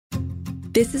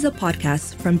This is a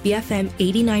podcast from BFM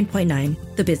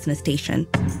 89.9, the business station.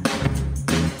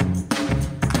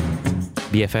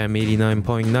 BFM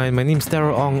 89.9, my name's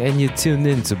Darryl Ong and you're tuned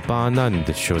in to Bar None,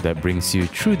 the show that brings you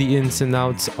through the ins and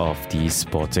outs of the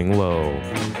sporting world.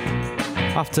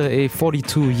 After a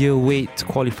 42-year wait to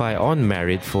qualify on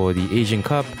merit for the Asian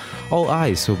Cup, all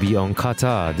eyes will be on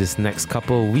Qatar this next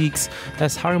couple of weeks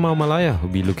as Harimau Malaya will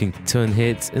be looking to turn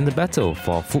heads in the battle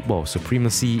for football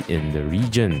supremacy in the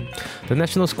region. The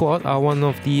national squad are one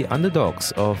of the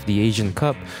underdogs of the Asian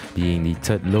Cup, being the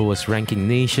third lowest ranking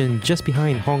nation just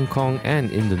behind Hong Kong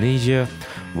and Indonesia,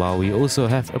 while we also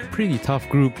have a pretty tough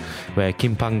group where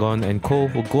Kim Panggon and co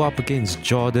will go up against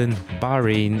Jordan,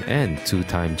 Bahrain and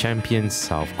two-time champions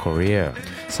South Korea.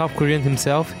 South Korean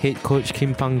himself, head coach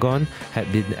Kim Panggon, had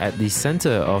been at the centre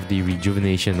of the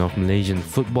rejuvenation of Malaysian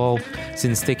football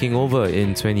since taking over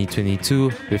in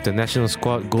 2022, with the national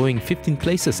squad going 15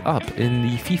 places up in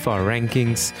the FIFA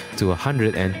rankings to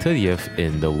 130th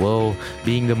in the world,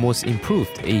 being the most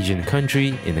improved Asian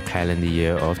country in the calendar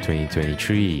year of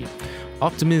 2023.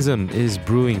 Optimism is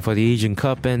brewing for the Asian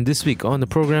Cup, and this week on the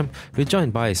program, we're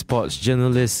joined by sports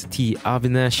journalist T.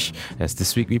 Avinash, as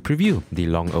this week we preview the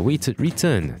long-awaited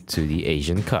return to the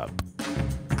Asian Cup.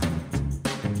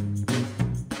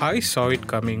 I saw it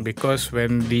coming because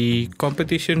when the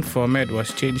competition format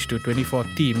was changed to 24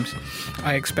 teams,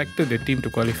 I expected the team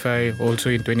to qualify also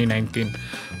in 2019.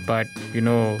 But,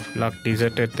 luck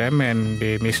deserted them and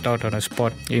they missed out on a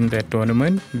spot in that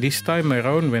tournament. This time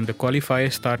around, when the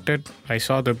qualifiers started, I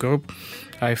saw the group.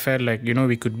 I felt like,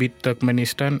 we could beat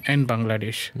Turkmenistan and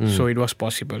Bangladesh. So it was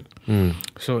possible.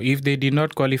 So if they did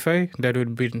not qualify, that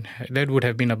would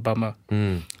have been a bummer.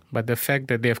 But the fact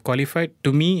that they have qualified,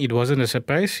 to me, it wasn't a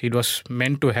surprise. It was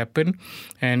meant to happen.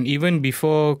 And even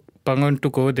before Panggon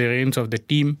took over the reins of the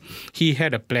team, he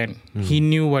had a plan. He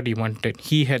knew what he wanted.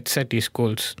 He had set his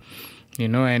goals,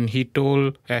 and he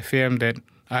told FAM that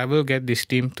I will get this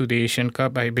team to the Asian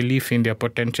Cup. I believe in their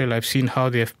potential. I've seen how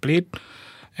they have played.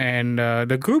 And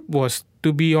the group was,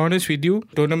 to be honest with you,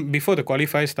 before the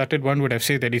qualifiers started, one would have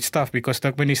said that it's tough because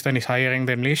Turkmenistan is higher ranked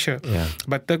than Malaysia. Yeah.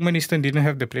 But Turkmenistan didn't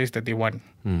have the players that they want.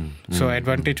 So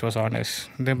advantage was on us.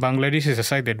 Then Bangladesh is a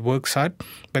side that works hard,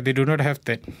 but they do not have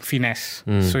that finesse.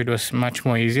 So it was much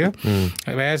more easier.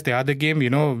 Whereas the other game,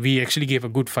 we actually gave a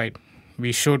good fight.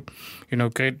 We showed,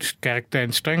 great character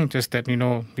and strength, just that,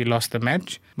 we lost the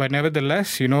match. But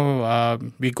nevertheless,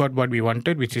 we got what we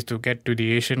wanted, which is to get to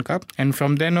the Asian Cup. And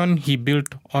from then on, he built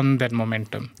on that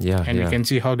momentum. You can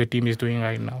see how the team is doing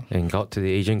right now. And got to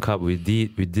the Asian Cup. We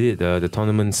did. The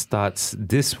tournament starts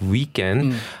this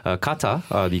weekend. Qatar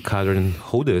are the current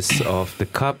holders of the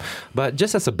Cup. But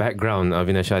just as a background,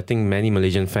 Avinash, I think many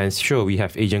Malaysian fans, sure, we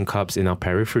have Asian Cups in our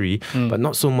periphery, but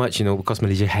not so much, because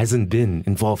Malaysia hasn't been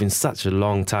involved in such a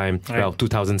long time. Right. Well,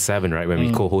 2007, right, when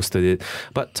we co-hosted it.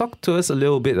 But talk to us a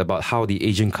little bit about how the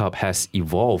Asian Cup has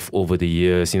evolved over the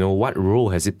years. What role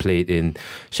has it played in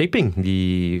shaping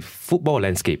the football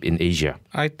landscape in Asia?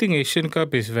 I think Asian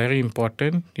Cup is very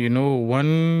important.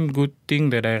 One good thing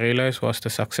that I realized was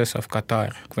the success of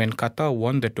Qatar. When Qatar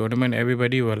won the tournament,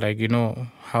 everybody were like,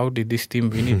 how did this team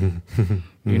win it?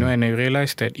 And I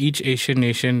realized that each Asian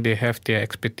nation, they have their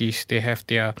expertise, they have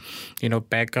their,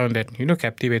 background that,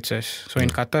 captivates us. So in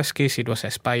Qatar's case, it was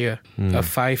Aspire, a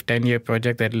 5-10 year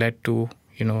project that led to,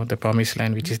 the promised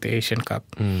land, which is the Asian Cup.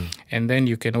 And then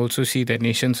you can also see that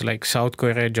nations like South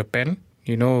Korea, Japan,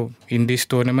 in these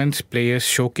tournaments, players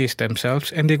showcase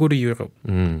themselves and they go to Europe.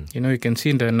 You can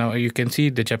see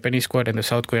the Japanese squad and the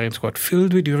South Korean squad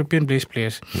filled with European-based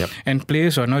players. And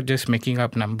players are not just making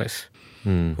up numbers.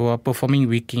 Who are performing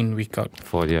week in, week out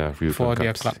for their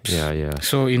clubs.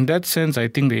 So in that sense, I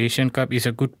think the Asian Cup is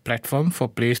a good platform for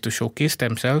players to showcase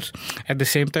themselves. At the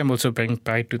same time, also bring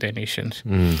pride to their nations.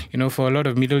 For a lot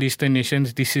of Middle Eastern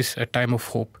nations, this is a time of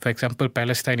hope. For example,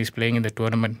 Palestine is playing in the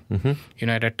tournament.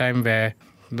 At a time where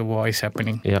the war is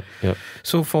happening.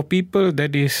 So for people,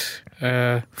 that is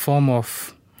a form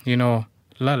of,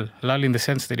 lull in the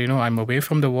sense that, I'm away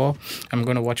from the war, I'm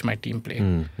going to watch my team play.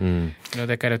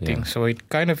 That kind of thing. So it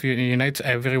kind of unites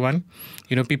everyone.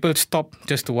 People stop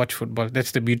just to watch football.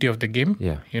 That's the beauty of the game.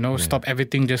 Stop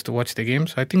everything just to watch the game.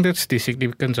 So I think that's the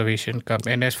significance of Asian Cup.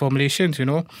 And as for Malaysians,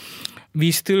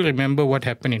 we still remember what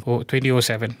happened in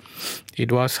 2007.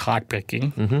 It was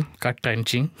heartbreaking,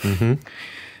 gut-wrenching.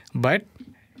 But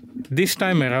this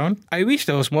time around, I wish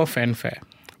there was more fanfare.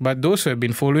 But those who have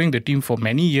been following the team for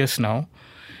many years now,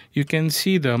 you can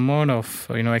see the amount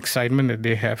of excitement that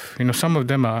they have. Some of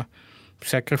them are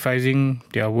sacrificing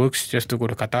their works just to go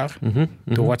to Qatar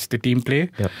to watch the team play.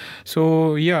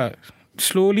 So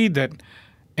slowly that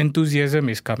enthusiasm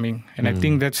is coming. And I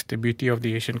think that's the beauty of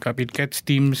the Asian Cup. It gets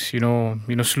teams,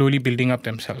 slowly building up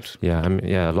themselves.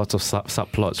 Yeah, lots of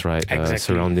subplots, right, Exactly.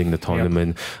 surrounding the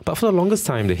tournament. Yep. But for the longest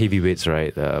time, the heavyweights,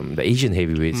 right, the Asian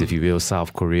heavyweights, if you will,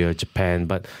 South Korea, Japan.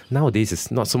 But nowadays, it's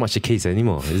not so much the case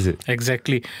anymore, is it?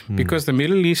 Exactly. Because the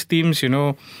Middle East teams,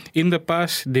 in the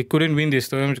past, they couldn't win this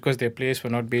tournament because their players were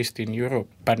not based in Europe.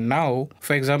 But now,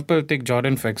 for example, take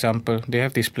Jordan, for example. They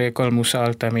have this player called Musa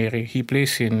Al-Tameri. He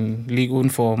plays in Ligue 1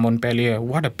 for Montpellier.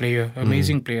 What a player.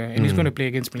 Amazing player. And he's going to play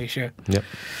against Malaysia. Yep.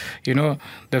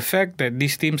 The fact that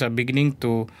these teams are beginning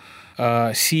to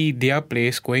see their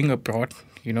players going abroad,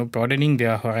 broadening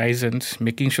their horizons,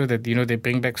 making sure that, they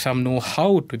bring back some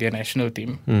know-how to their national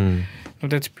team.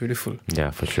 That's beautiful.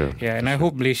 Yeah, for sure. Yeah, and I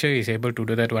hope Malaysia is able to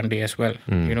do that one day as well.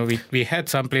 We had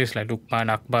some players like Lukman,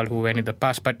 Akbal who went in the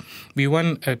past, but we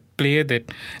want a player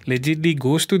that legitimately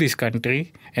goes to this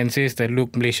country and says that,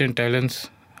 look, Malaysian talents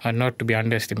are not to be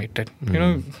underestimated.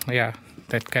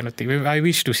 That kind of thing. I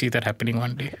wish to see that happening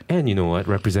one day. And you know what?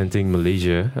 Representing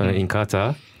Malaysia in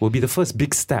Qatar will be the first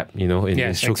big step, in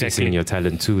showcasing your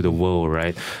talent to the world,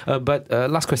 right? But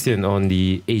last question on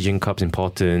the Asian Cup's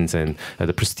importance and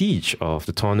the prestige of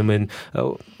the tournament.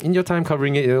 In your time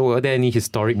covering it, were there any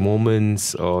historic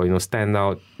moments or,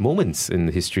 standout moments in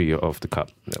the history of the Cup?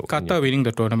 Qatar winning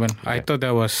the tournament. Okay. I thought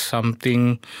there was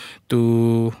something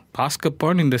to ask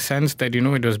upon in the sense that,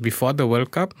 it was before the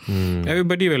World Cup.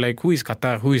 Everybody were like, who is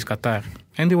Qatar? Who is Qatar?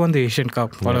 And they won the Asian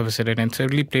Cup all of a sudden. And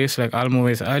suddenly players like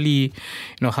Al-Muwaiz Ali,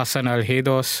 Hassan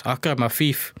Al-Heidos, Akram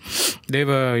Afif, they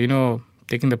were,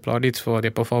 taking the plaudits for their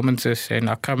performances. And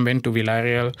Akram went to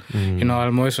Villarreal.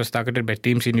 Al-Muwaiz was targeted by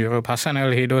teams in Europe. Hassan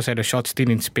Al-Heidos had a short stint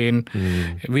in Spain.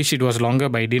 Wish it was longer,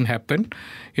 but it didn't happen.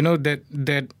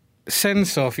 That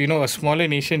sense of, a smaller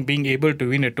nation being able to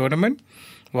win a tournament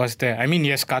was there. I mean,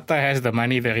 yes, Qatar has the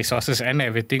money, the resources and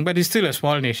everything, but it's still a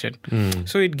small nation.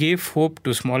 So it gave hope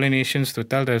to smaller nations to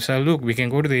tell themselves, look, we can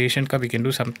go to the Asian Cup, we can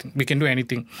do something, we can do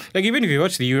anything. Like even if you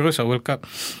watch the Euros or World Cup,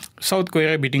 South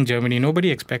Korea beating Germany, nobody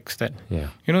expects that.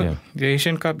 The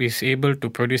Asian Cup is able to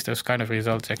produce those kind of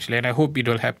results actually, and I hope it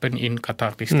will happen in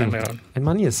Qatar this time around. And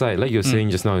money aside, like you're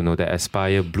saying just now, that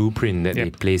Aspire blueprint that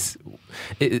they place,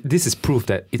 this is proof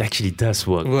that it actually does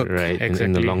work. Right? Exactly.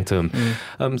 In the long term.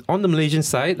 On the Malaysian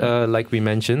side, like we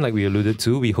mentioned, like we alluded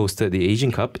to, we hosted the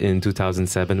Asian Cup in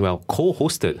 2007. Well,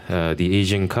 co-hosted the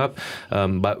Asian Cup,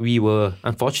 but we were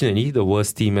unfortunately the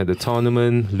worst team at the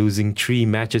tournament, losing 3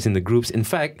 matches in the groups. In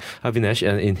fact, Avinash,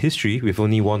 in history, we've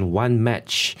only won 1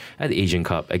 match at the Asian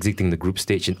Cup, exiting the group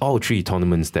stage in all 3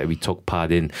 tournaments that we took part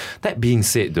in. That being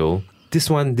said, though,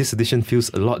 this edition feels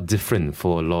a lot different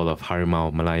for a lot of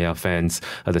Harimau Malaya fans.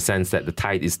 The sense that the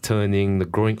tide is turning, the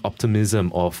growing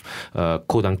optimism of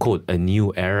quote-unquote a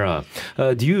new era.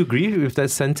 Do you agree with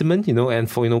that sentiment? And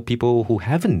for people who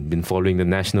haven't been following the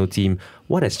national team,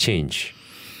 what has changed?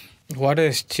 What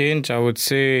has changed, I would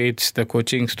say it's the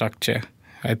coaching structure.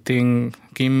 I think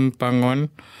Kim Pangon,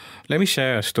 let me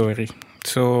share a story.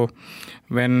 So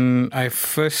when I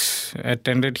first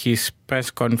attended his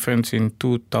press conference in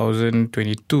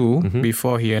 2022,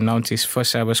 before he announced his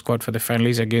first ever squad for the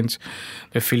friendlies against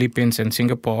the Philippines and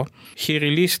Singapore, he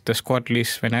released the squad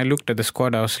list. When I looked at the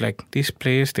squad, I was like, these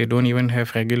players, they don't even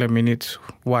have regular minutes.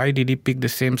 Why did he pick the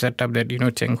same setup that,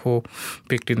 Cheng Ho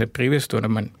picked in the previous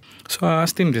tournament? So I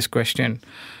asked him this question.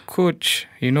 Coach,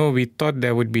 we thought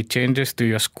there would be changes to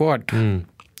your squad.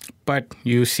 But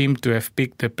you seem to have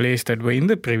picked the players that were in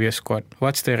the previous squad.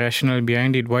 What's the rationale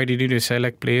behind it? Why did you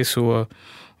select players who were,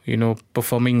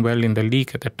 performing well in the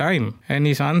league at the time? And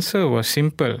his answer was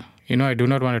simple. I do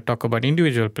not want to talk about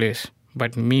individual players.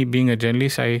 But me being a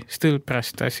journalist, I still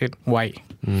pressed. I said, why?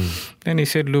 Then he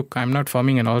said, look, I'm not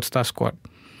forming an all-star squad.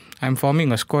 I'm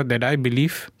forming a squad that I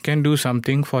believe can do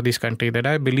something for this country, that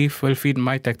I believe will feed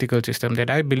my tactical system,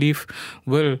 that I believe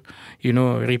will,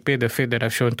 repay the faith that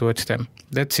I've shown towards them.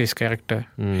 That's his character.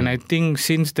 And I think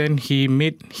since then, he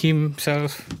made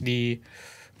himself the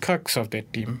crux of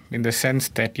that team in the sense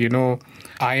that,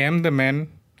 I am the man,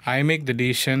 I make the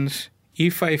decisions.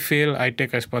 If I fail, I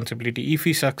take responsibility. If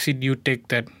we succeed, you take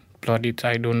that plaudits.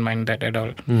 I don't mind that at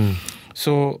all.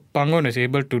 So Pangon is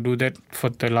able to do that for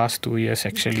the last 2 years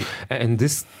actually. And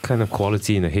this kind of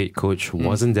quality in a head coach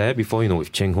wasn't there before,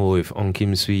 with Cheng Ho, with Ong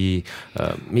Kim Swee.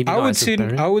 Maybe I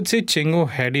would say Cheng Ho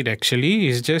had it actually.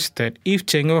 It's just that if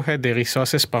Cheng Ho had the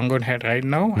resources Pangon had right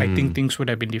now, I think things would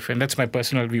have been different. That's my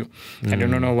personal view. I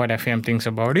don't know what FAM thinks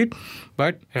about it.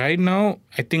 But right now,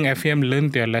 I think FAM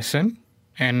learned their lesson.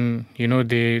 And,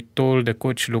 they told the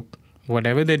coach, look,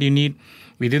 whatever that you need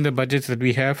within the budgets that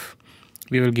we have,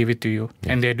 we will give it to you.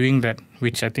 And they're doing that,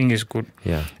 which I think is good.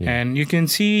 Yeah. And you can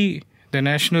see the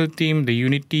national team, the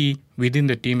unity within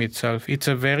the team itself, it's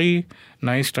a very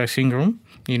nice dressing room.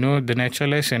 The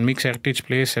naturalized and mixed heritage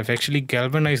players have actually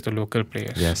galvanized the local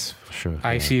players. Yes, for sure.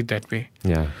 I see it that way.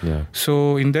 Yeah.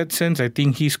 So in that sense, I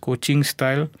think his coaching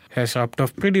style has rubbed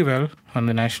off pretty well on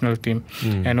the national team.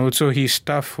 And also his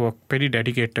staff were pretty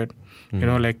dedicated.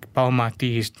 Like Pau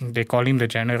Mati, they call him the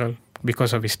general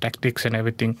because of his tactics and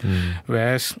everything.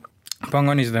 Whereas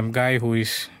Pangon is the guy who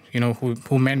is,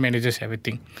 who manages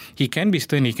everything. He can be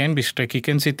stern, he can be strict, he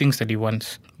can say things that he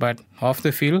wants. But off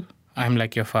the field, I'm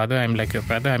like your father, I'm like your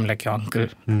brother, I'm like your uncle.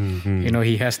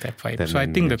 He has that vibe. So I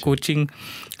think the coaching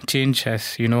change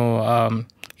has,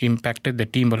 impacted the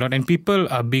team a lot. And people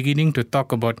are beginning to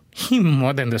talk about him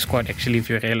more than the squad, actually, if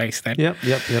you realize that. Yep.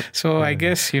 So I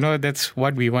guess, that's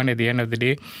what we want at the end of the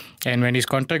day. And when his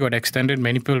contract got extended,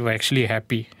 many people were actually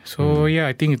happy. So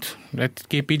I think that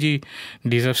KPG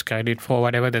deserves credit for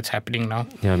whatever that's happening now.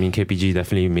 Yeah, I mean, KPG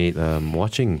definitely made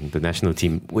watching the national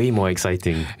team way more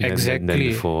exciting than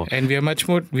before. And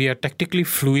we are tactically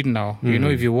fluid now.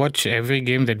 If you watch every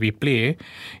game that we play,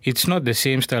 it's not the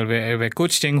same style where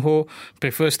Coach Cheng Ho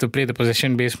prefers to play the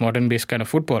possession-based, modern-based kind of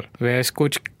football. Whereas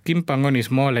Coach Kim Pangon is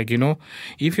more like,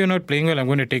 if you're not playing well, I'm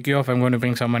going to take you off, I'm going to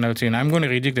bring someone else in, I'm going to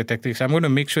reject the tactics, I'm going to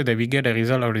make sure that we get a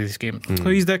result out of this game. So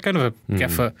he's that kind of a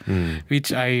gaffer,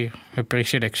 which I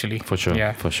appreciate actually. For sure,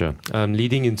 yeah. for sure.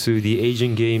 Leading into the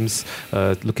Asian Games,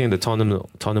 looking at the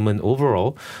tournament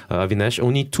overall, Avinash,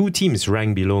 only 2 teams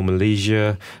ranked below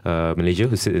Malaysia,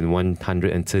 who sit in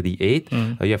 138.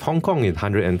 You have Hong Kong in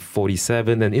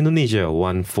 147 and Indonesia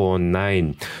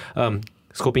 149.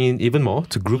 Scoping in even more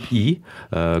to Group E,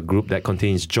 a group that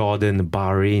contains Jordan,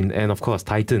 Bahrain, and of course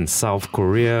Titans, South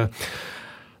Korea.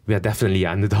 We are definitely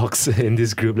underdogs in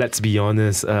this group, let's be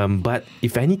honest. But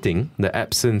if anything, the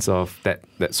absence of that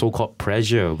so-called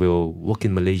pressure will work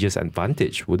in Malaysia's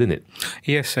advantage, wouldn't it?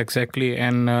 Yes, exactly.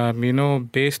 And,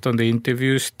 based on the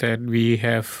interviews that we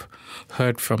have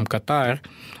heard from Qatar,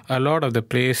 a lot of the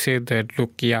players say that,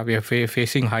 look, we are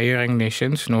facing higher ranked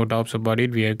nations, no doubts about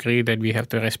it. We agree that we have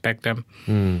to respect them.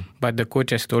 But the coach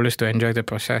has told us to enjoy the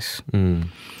process.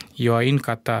 You are in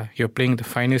Qatar, you're playing the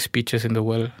finest pitches in the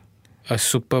world, a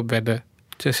superb weather.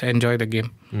 Just enjoy the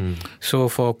game. So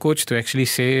for a coach to actually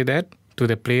say that to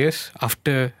the players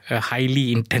after a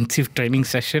highly intensive training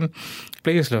session,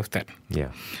 players love that.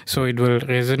 Yeah. So it will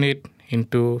resonate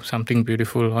into something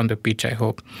beautiful on the pitch, I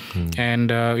hope.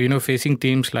 And, facing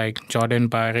teams like Jordan,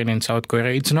 Bahrain and South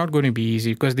Korea, it's not going to be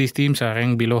easy because these teams are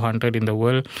ranked below 100 in the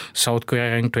world. South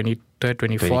Korea ranked 23rd,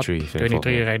 24th,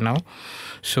 23 right now.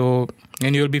 So,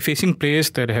 and you'll be facing players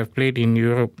that have played in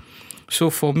Europe. So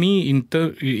for me,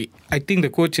 I think the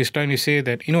coach is trying to say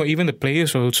that, even the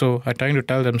players also are trying to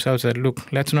tell themselves that, look,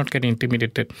 let's not get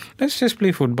intimidated. Let's just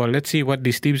play football. Let's see what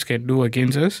these teams can do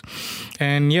against us.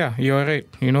 And yeah, you're right.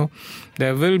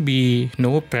 There will be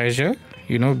no pressure.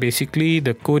 Basically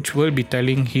the coach will be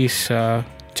telling his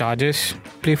charges,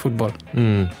 play football.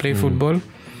 Play football.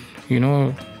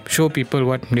 Show people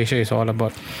what Malaysia is all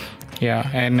about. Yeah,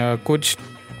 and Coach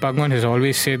Pangon has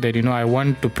always said that, I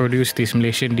want to produce this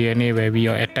Malaysian DNA where we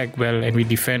attack well and we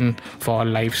defend for our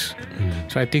lives.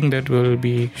 So I think that will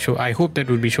be, I hope that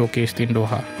will be showcased in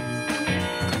Doha.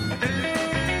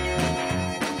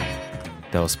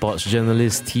 That was sports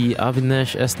journalist T.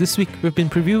 Avinash, as this week we've been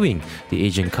previewing the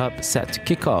Asian Cup set to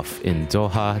kick off in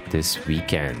Doha this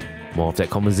weekend. More of that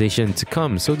conversation to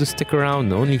come, so to stick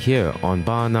around only here on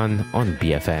Banan on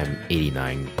BFM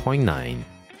 89.9.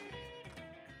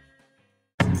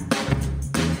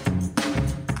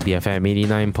 BFM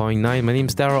 89.9, my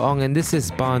name's Darryl Ong and this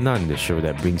is Bar None, the show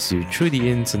that brings you through the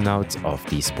ins and outs of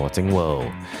the sporting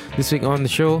world. This week on the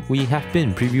show, we have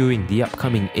been previewing the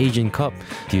upcoming Asian Cup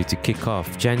due to kick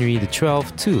off January the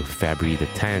 12th to February the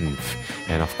 10th.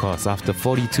 And of course, after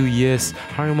 42 years,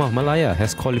 Harimau Malaya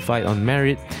has qualified on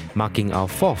merit, marking our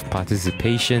 4th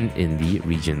participation in the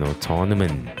regional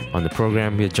tournament. On the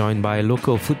program, we are joined by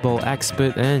local football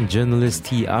expert and journalist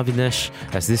T. Avinash,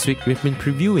 as this week we've been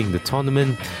previewing the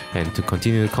tournament. And to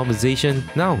continue the conversation,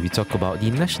 now we talk about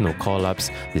the national call-ups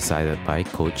decided by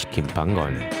Coach Kim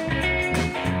Pangon.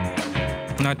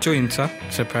 Nacho Insa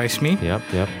surprised me.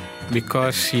 Yep.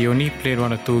 Because he only played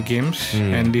 1 or 2 games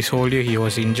and this whole year he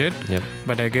was injured. Yep.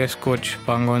 But I guess Coach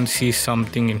Pangon sees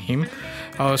something in him.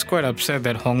 I was quite upset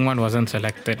that Hongman wasn't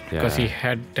selected because he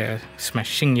had a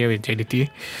smashing year with JDT.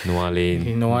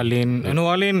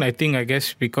 Noah Lane, I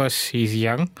guess because he's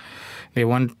young. they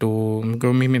want to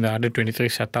groom him in the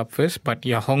under-23 setup first. But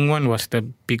yeah, Hong-Wan was the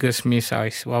biggest miss,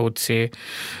 I would say.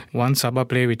 One Sabah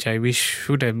player which I wish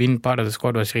should have been part of the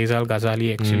squad was Rizal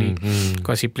Ghazali, actually,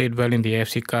 because he played well in the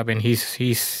AFC Cup, and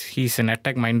he's an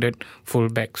attack-minded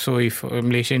fullback. So if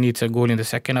Malaysia needs a goal in the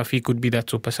second half, he could be that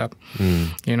super sub.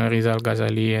 Rizal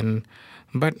Ghazali.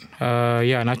 But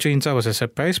Nacho Insa was a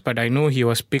surprise, but I know he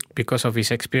was picked because of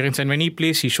his experience, and when he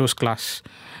plays, he shows class.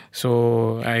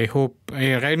 So I hope,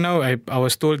 right now I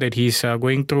was told that he's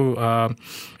going through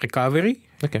recovery.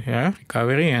 Okay. Yeah,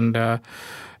 recovery, and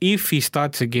if he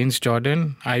starts against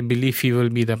Jordan, I believe he will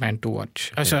be the man to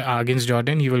watch. Against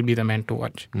Jordan, he will be the man to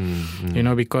watch.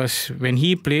 Because when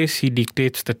he plays, he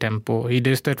dictates the tempo. He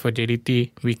does that for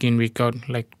JDT week in, week out,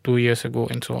 like 2 years ago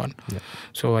and so on. Yeah.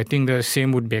 So I think the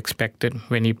same would be expected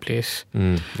when he plays.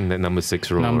 In that number 6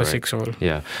 role. 6 role.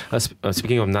 Yeah.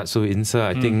 Speaking of Natso Insa,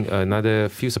 I think another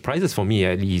few surprises for me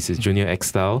at least is Junior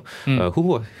Extile,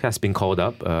 who has been called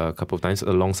up a couple of times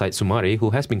alongside Sumare, who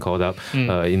has been called up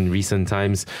in recent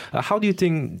times. How do you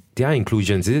think their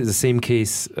inclusions? Is it the same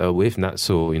case with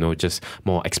Natso? Just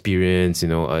more experience,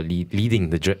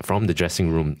 leading from the dressing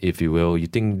room, if you will. You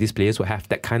think these players will have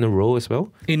that kind of role as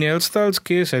well? In Elstyle's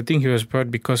case, I think he was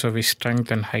brought because of his strength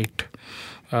and height.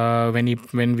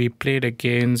 When we played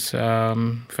against,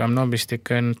 if I'm not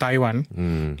mistaken,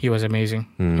 Taiwan, he was amazing.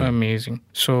 Amazing.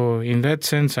 So in that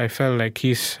sense, I felt like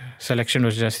his selection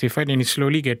was justified, and he's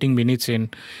slowly getting minutes in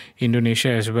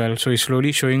Indonesia as well. So he's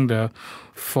slowly showing the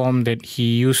form that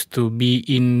he used to be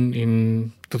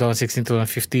in 2016,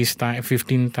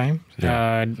 2015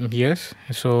 years.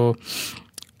 So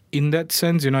in that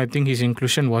sense, I think his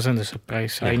inclusion wasn't a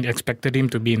surprise. Yeah. I expected him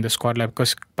to be in the squad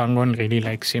because Pangon really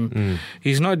likes him.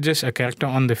 He's not just a character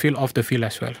on the field, off the field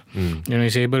as well.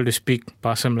 He's able to speak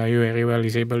Bahasa Melayu very well.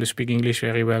 He's able to speak English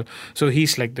very well. So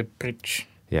he's like the bridge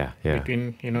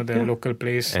between the local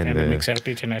players and the mixed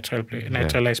heritage and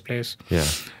naturalized players. Yeah.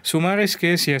 Sumare's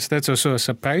case, yes, that's also a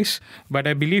surprise. But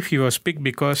I believe he was picked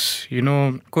because,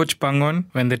 Coach Pangon,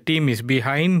 when the team is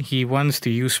behind, he wants to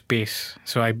use space.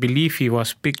 So I believe he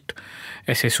was picked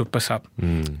as a super sub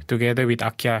together with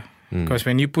Akia. Because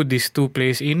when you put these two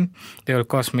players in, they will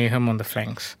cause mayhem on the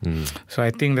flanks. So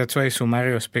I think that's why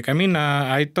Sumare was picked. I mean,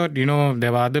 I thought,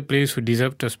 there were other players who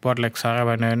deserved a spot like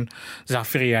Saravanan,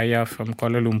 Zafri Yaya from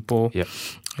Kuala Lumpur.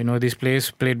 Yep. These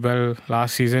players played well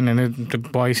last seasen, and the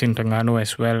boys in Terengganu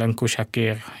as well, and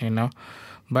Shakir,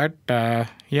 But,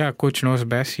 coach knows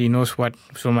best. He knows what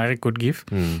Sumare could give.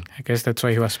 I guess that's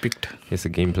why he was picked. It's a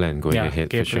game plan going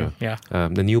ahead for sure. Yeah.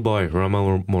 The new boy,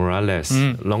 Ramon Morales,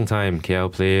 long time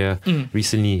KL player,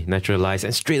 recently naturalized,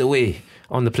 and straight away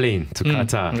on the plane to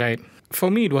Qatar. Right. For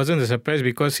me, it wasn't a surprise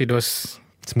because it's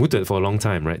mooted for a long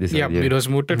time, right? It was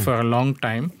mooted for a long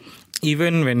time.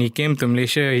 Even when he came to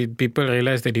Malaysia, people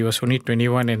realized that he was only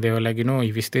 21, and they were like,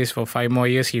 if he stays for 5 more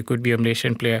years, he could be a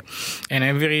Malaysian player. And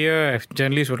every year,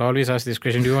 journalists would always ask this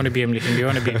question, do you want to be a Malaysian? Do you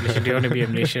want to be a Malaysian? Do you want to be a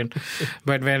Malaysian?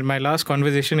 But when my last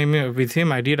conversation with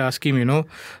him, I did ask him,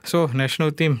 so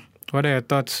national team, what are your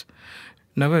thoughts?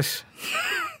 Nervous.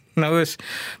 Nervous.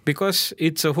 Because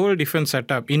it's a whole different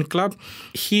setup. In club,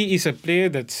 he is a player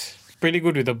that's pretty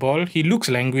good with the ball. He looks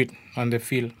languid on the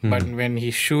field, but when he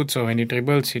shoots or when he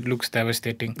dribbles, it looks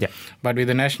devastating. Yeah. But with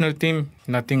the national team,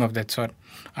 nothing of that sort.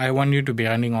 I want you to be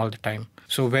running all the time.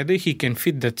 So whether he can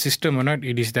fit that system or not,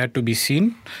 it is there to be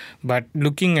seen. But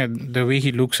looking at the way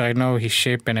he looks right now, his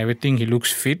shape and everything, he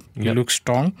looks fit, he looks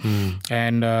strong.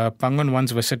 And Pangon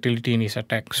wants versatility in his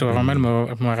attack. So Roman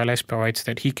Morales provides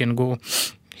that. He can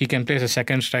play as a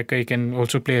second striker, he can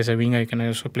also play as a winger, he can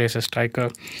also play as a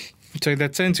striker. So in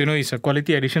that sense, he's a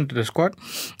quality addition to the squad.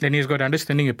 Then he's got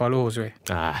understanding with Paulo Josue.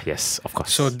 Yes, of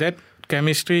course. So that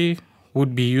chemistry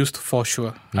would be used for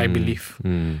sure, I believe.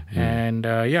 And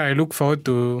I look forward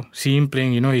to see him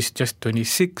playing. He's just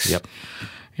 26. Yep.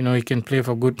 He can play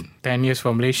for good 10 years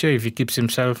for Malaysia if he keeps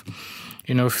himself,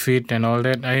 fit and all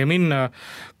that. I mean,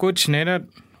 Coach Nerat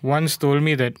once told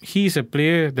me that he's a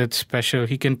player that's special.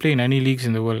 He can play in any leagues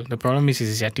in the world. The problem is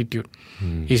his attitude,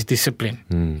 his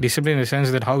discipline. Discipline in the sense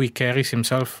that how he carries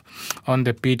himself on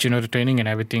the pitch, the training and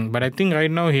everything. But I think right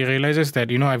now he realizes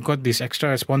that, I've got this extra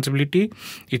responsibility.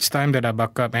 It's time that I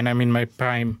buck up and I'm in my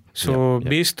prime. So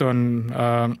based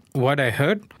on what I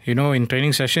heard, in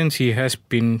training sessions, he has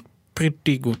been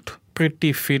pretty good,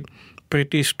 pretty fit,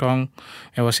 pretty strong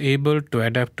and was able to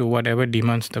adapt to whatever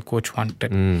demands the coach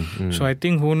wanted. So I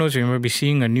think, who knows, we may be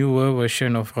seeing a newer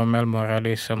version of Romel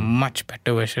Morales, a much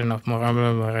better version of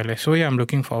Romel Morales. So yeah, I'm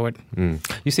looking forward.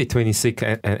 You say 26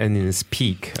 and in his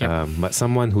peak, but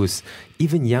someone who's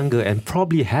even younger and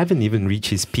probably haven't even reached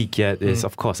his peak yet is,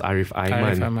 of course, Arif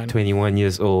Aiman, 21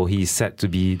 years old. He's set to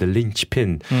be the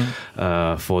linchpin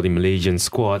for the Malaysian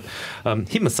squad.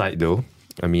 Him aside though,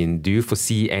 I mean, do you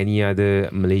foresee any other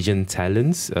Malaysian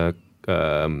talents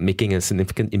making a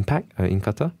significant impact in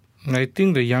Qatar? I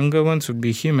think the younger ones would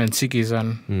be him and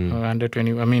Sikizan, under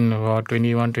 20, about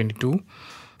 21, 22.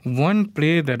 One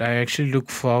player that I actually look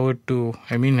forward to,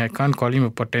 I mean, I can't call him a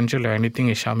potential or anything,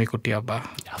 is Syami Kutiaba.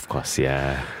 Of course,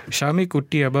 yeah. Syami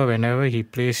Kutiaba, whenever he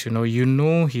plays, you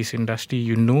know his industry,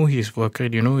 you know his work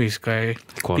rate, you know his guy.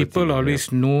 Quality, people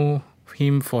always know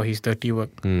him for his dirty work.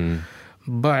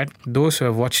 But those who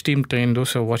have watched him train,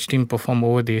 those who have watched him perform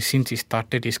over there since he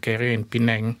started his career in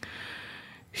Penang,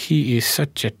 he is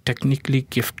such a technically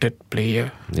gifted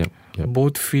player. Yep.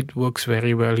 Both feet works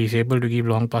very well. He's able to give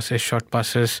long passes, short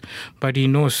passes, but he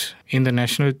knows in the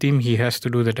national team he has to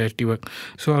do the dirty work.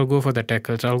 So I'll go for the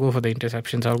tackles, I'll go for the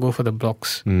interceptions, I'll go for the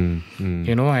blocks.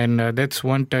 You know, and that's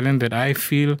one talent that I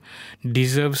feel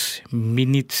deserves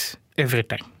minutes every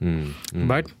time.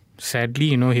 But sadly,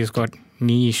 you know, he's got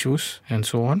knee issues and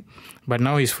so on. But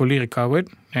now he's fully recovered,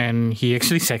 and he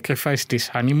actually sacrificed his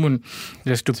honeymoon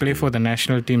just to play for the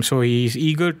national team. So he's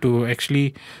eager to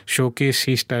actually showcase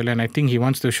his talent. I think he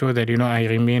wants to show that, you know, I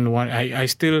remain one. I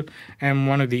still am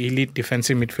one of the elite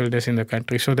defensive midfielders in the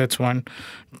country. So that's one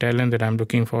talent that I'm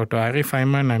looking forward to. Arif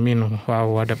Aiman, I mean, wow,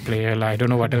 what a player. I don't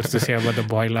know what else to say about the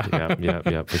boy.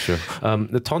 Yeah, for sure.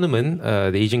 The tournament,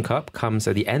 the Asian Cup, comes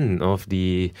at the end of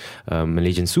the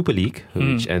Malaysian Super League,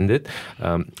 which ended.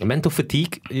 Mental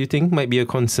fatigue, you think, might be a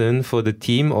concern for the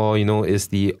team, or, you know, is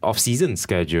the off-season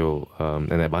schedule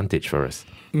an advantage for us?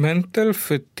 Mental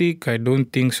fatigue, I don't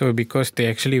think so, because they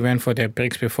actually went for their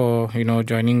breaks before, you know,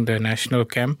 joining the national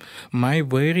camp. My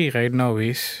worry right now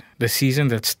is the season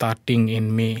that's starting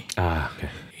in May. Okay.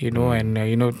 You know, and,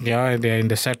 you know, yeah, they're in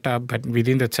the setup, but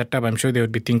within that setup, I'm sure they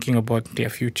would be thinking about their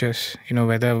futures, you know,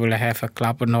 whether will I have a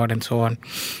club or not and so on.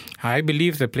 I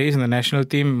believe the players in the national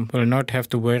team will not have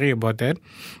to worry about that,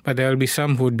 but there will be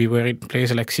some who would be worried.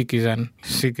 Players like Sikizan.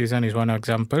 Sikizan is one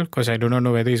example, because I do not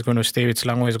know whether he's going to stay with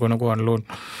Selangor or he's going to go on loan.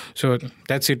 So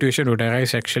that situation would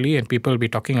arise actually, and people will be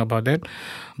talking about that.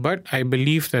 But I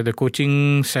believe that the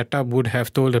coaching setup would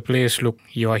have told the players, look,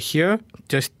 you are here,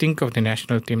 just think of the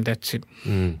national team, that's it.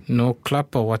 No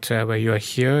club or whatsoever. You are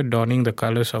here donning the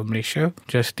colours of Malaysia,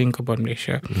 just think about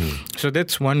Malaysia. So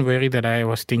that's one worry that I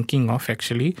was thinking of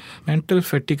actually. Mental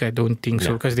fatigue, I don't think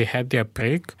so, because they had their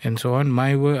break and so on.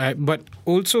 But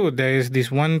also there is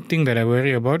this one thing that I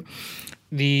worry about.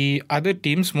 The other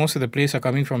teams, most of the players are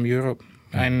coming from Europe.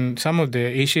 And some of the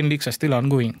Asian leagues are still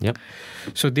ongoing.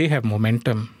 So they have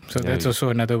momentum. So that's also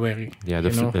another worry. Yeah,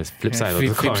 the flip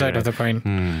side of the coin.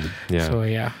 So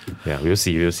yeah, we'll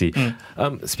see.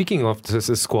 Speaking of the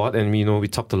squad, and you know, we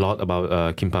talked a lot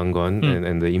about Kim Panggon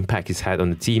and the impact he's had on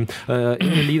the team. In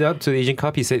the lead up to the Asian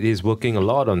Cup, he said he's working a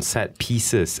lot on set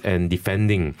pieces and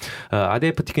defending. Are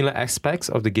there particular aspects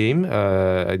of the game?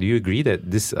 Do you agree that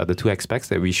these are the two aspects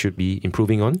that we should be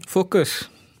improving on? Focus.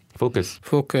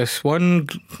 One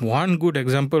good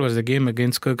example was the game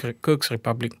against Kirk's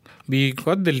Republic. We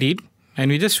got the lead and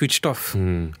we just switched off.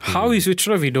 How we switched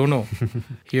off, we don't know.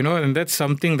 You know, and that's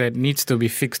something that needs to be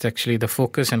fixed actually, the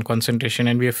focus and concentration.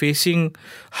 And we are facing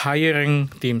higher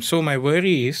ranked teams. So my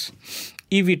worry is,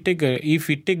 if we take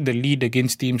the lead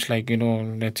against teams like, you know,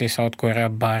 let's say South Korea,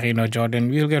 Bahrain or Jordan,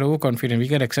 we'll get overconfident. We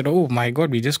get excited. Oh my God,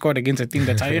 we just scored against a team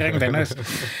that's higher ranked than us.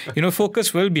 You know,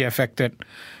 focus will be affected.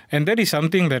 And that is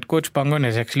something that Coach Panggon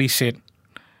has actually said.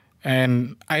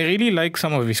 And I really like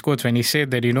some of his quotes when he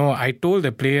said that, you know, I told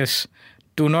the players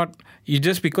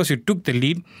just because you took the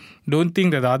lead, don't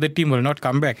think that the other team will not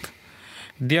come back.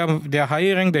 They are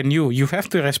higher ranked than you. You have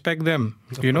to respect them.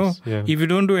 You know, if you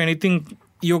don't do anything,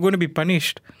 you're going to be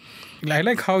punished. I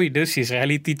like how he does his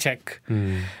reality check.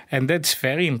 And that's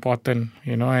very important,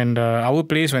 you know. And our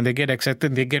players, when they get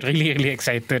excited, they get really, really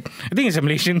excited. I think it's a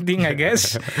Malaysian thing, I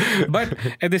guess. But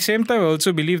at the same time, I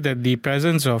also believe that the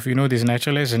presence of, you know, these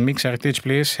naturalized and mixed heritage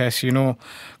players has, you know,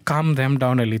 calmed them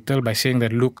down a little by saying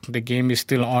that, look, the game is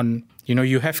still on. You know,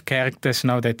 you have characters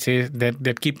now that say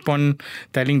that keep on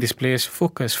telling these players,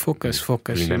 focus.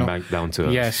 Bring them back down to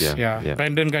us. Yes.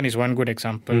 Brandon Gunn is one good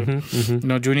example. You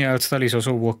know, Junior Alstal is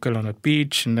also vocal on the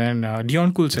pitch, and then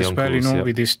Dion Cools as well. You know,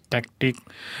 with his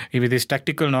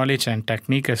tactical knowledge and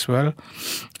technique as well.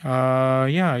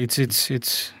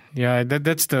 It's Yeah,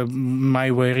 that's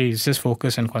my worry. Is just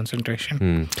focus and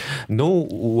concentration. No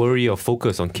worry or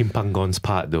focus on Kim Pang-gon's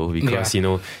part though, because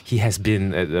he has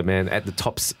been the man at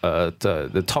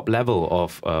the top level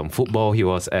of football. He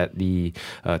was at the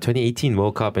 2018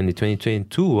 World Cup and the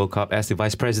 2022 World Cup as the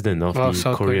vice president of the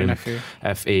South Korean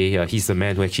FA. He's the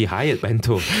man who actually hired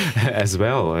Bento as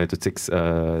well to take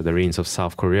the reins of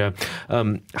South Korea.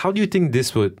 How do you think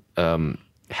this would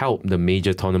help the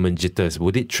major tournament jitters?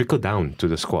 Would it trickle down to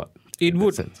the squad? It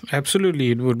would.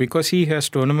 Absolutely, it would, because he has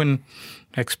tournament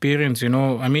experience, in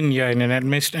an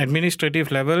administrative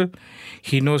level,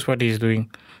 he knows what he's doing.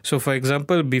 So, for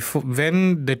example,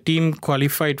 when the team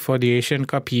qualified for the Asian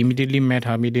Cup, he immediately met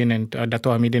Hamidin and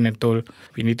Dato Hamidin and told,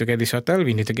 we need to get this hotel,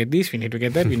 we need to get this, we need to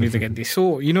get that, we need to get this.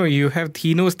 So, he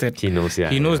knows that.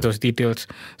 He knows those details.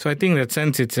 So, I think in that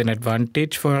sense, it's an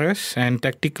advantage for us. And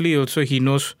tactically also, he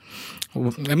knows.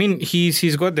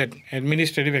 He's got that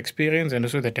administrative experience and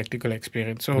also the tactical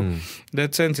experience. So, in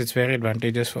that sense, it's very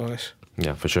advantageous for us.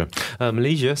 Yeah, for sure.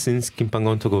 Malaysia, since Kim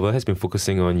Pang-gon took over, has been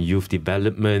focusing on youth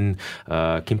development.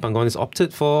 Kim Pang-gon has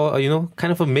opted for,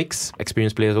 kind of a mix,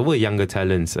 experienced players over younger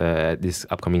talents at this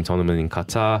upcoming tournament in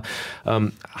Qatar.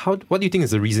 What do you think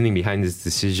is the reasoning behind this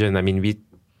decision? I mean, we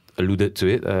alluded to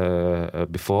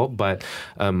it before, but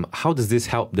how does this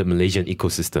help the Malaysian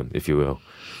ecosystem, if you will?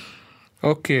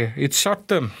 Okay, it's short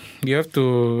term. You have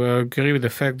to agree with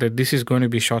the fact that this is going to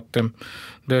be short term.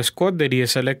 The squad that he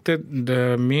has selected,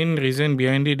 the main reason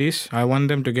behind it is I want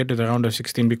them to get to the round of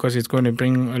 16 because it's going to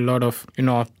bring a lot of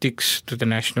optics to the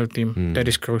national team. That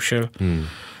is crucial.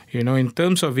 In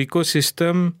terms of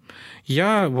ecosystem,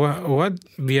 what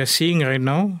we are seeing right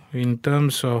now in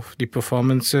terms of the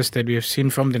performances that we have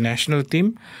seen from the national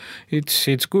team, it's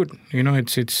good.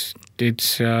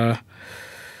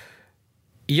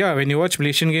 When you watch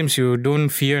Malaysian games, you don't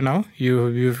fear now.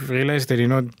 You've realized that,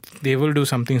 they will do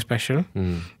something special.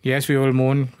 Yes, we will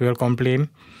moan, we will complain,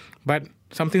 but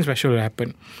something special will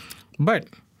happen. But,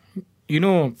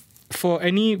 for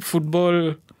any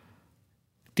football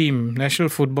team, national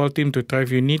football team to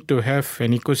thrive, you need to have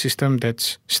an ecosystem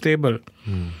that's stable.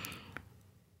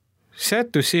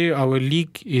 Sad to say, our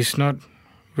league is not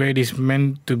where it is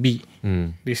meant to be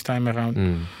this time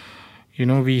around.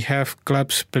 We have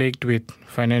clubs plagued with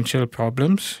financial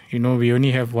problems. We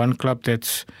only have one club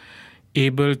that's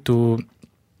able to,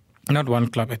 not one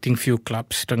club, I think few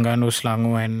clubs, Terengganu,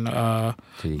 Selangor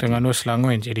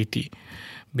and JDT,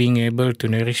 being able to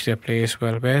nourish their players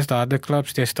well. Whereas the other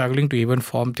clubs, they're struggling to even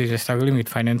form, they're struggling with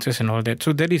finances and all that.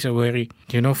 So that is a worry.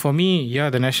 For me,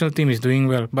 the national team is doing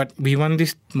well, but we want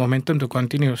this momentum to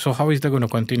continue. So how is that going to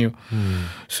continue?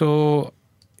 So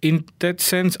in that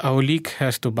sense, our league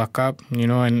has to back up,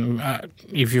 and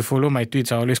if you follow my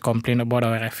tweets, I always complain about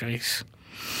our referees.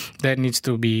 That needs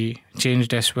to be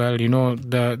changed as well.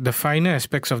 The finer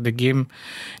aspects of the game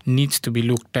needs to be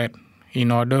looked at in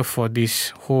order for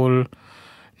this whole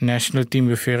national team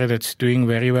euphoria that's doing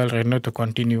very well right now to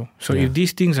continue. So if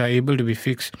these things are able to be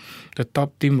fixed, the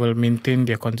top team will maintain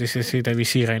their consistency that we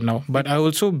see right now. But I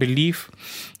also believe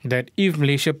that if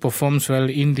Malaysia performs well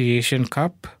in the Asian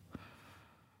Cup,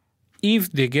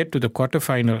 if they get to the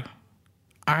quarterfinal,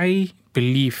 I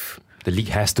believe the league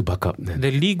has to back up then. The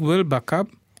league will back up,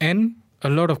 and a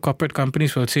lot of corporate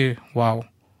companies will say, wow,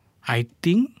 I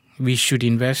think we should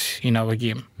invest in our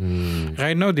game.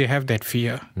 Right now, they have that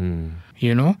fear,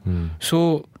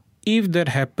 So if that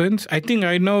happens, I think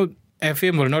right now,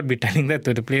 FM will not be telling that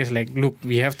to the players like, look,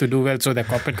 we have to do well so the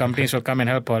corporate companies will come and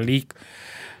help our league.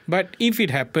 But if it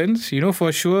happens,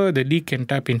 for sure, the league can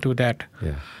tap into that.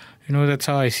 Yeah. That's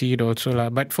how I see it also.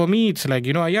 But for me, it's like,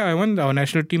 I want our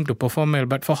national team to perform well.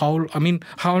 But for how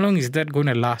long is that going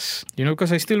to last?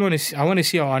 Because I still want to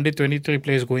see our under-23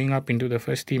 players going up into the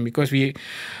first team. Because we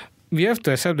have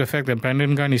to accept the fact that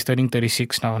Brandon Gunn is turning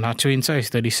 36 now. Nacho Insa is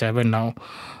 37 now.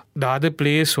 The other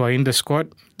players who are in the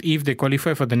squad, if they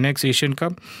qualify for the next Asian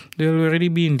Cup, they'll already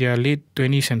be in their late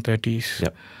 20s and 30s.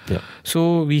 Yep.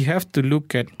 So we have to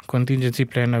look at contingency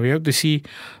plan now. We have to see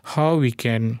how we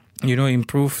can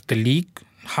improve the league,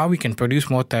 how we can produce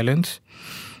more talents,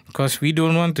 because we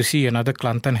don't want to see another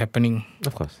Kelantan happening.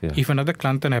 Of course, yeah. If another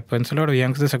Kelantan happens, a lot of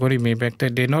youngsters are going to be made back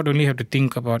that they not only have to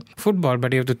think about football,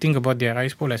 but they have to think about their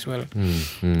rice bowl as well.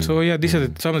 So these are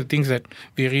some of the things that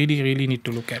we really, really need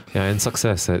to look at. Yeah, and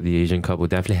success at the Asian Cup will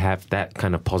definitely have that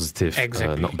kind of positive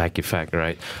knockback effect,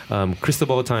 right? Crystal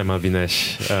ball time,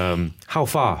 Avinash. How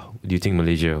far do you think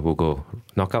Malaysia will go?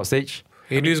 Knockout stage?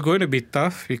 It is going to be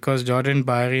tough because Jordan,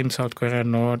 Bahrain, South Korea are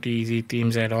not easy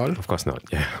teams at all. Of course not,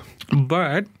 yeah.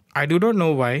 But I do not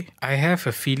know why. I have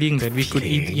a feeling that we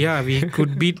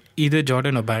could beat either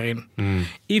Jordan or Bahrain.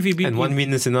 If we beat, and one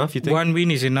win is enough, you think? One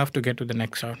win is enough to get to the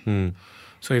next round.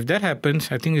 So if that happens,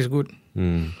 I think it's good.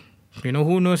 You know,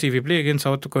 who knows, if we play against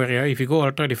South Korea, if we go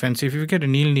ultra defensive, if we get a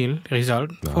 0-0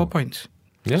 result, 4 points.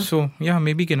 Yeah. So,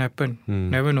 maybe it can happen.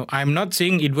 Never know. I'm not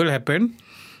saying it will happen.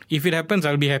 If it happens,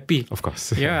 I'll be happy. Of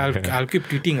course. Yeah, I'll keep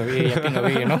tweeting away, yapping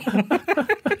away, you know.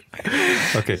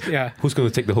 Okay. Yeah. Who's going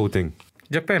to take the whole thing?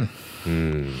 Japan.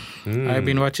 I've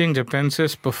been watching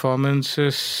Japan's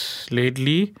performances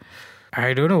lately.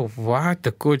 I don't know what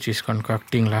the coach is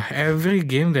concocting. Every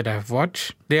game that I've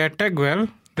watched, they attack well,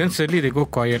 then suddenly they go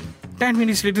quiet. 10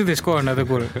 minutes later, they score another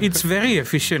goal. It's very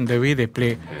efficient the way they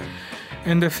play.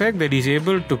 And the fact that he's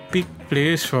able to pick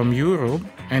players from Europe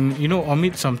and,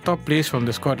 omit some top players from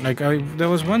the squad. There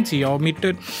was once he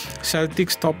omitted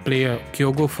Celtic's top player,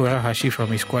 Kyogo Furuhashi, from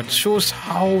his squad. Shows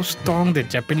how strong the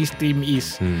Japanese team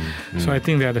is. So I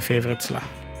think they are the favourites.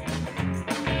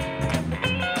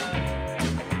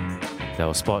 That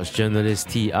was sports journalist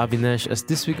T. Avinash. As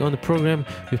this week on the program,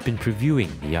 we've been previewing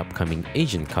the upcoming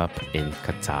Asian Cup in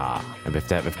Qatar. And with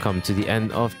that, we've come to the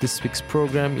end of this week's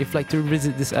program. If you'd like to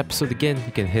revisit this episode again,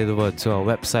 you can head over to our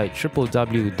website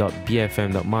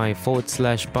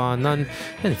www.bfm.my/bar none.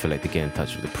 And if you'd like to get in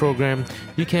touch with the program,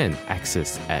 you can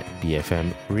access at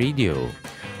BFM Radio.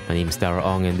 My name is Darrell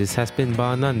Ong, and this has been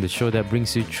Bar None, the show that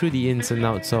brings you through the ins and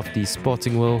outs of the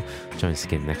sporting world. Join us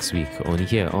again next week, only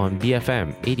here on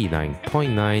BFM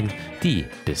 89.9, the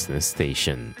business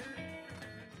station.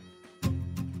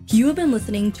 You have been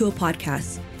listening to a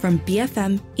podcast from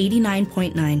BFM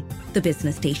 89.9, the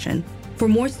business station. For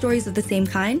more stories of the same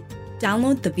kind,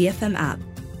 download the BFM app.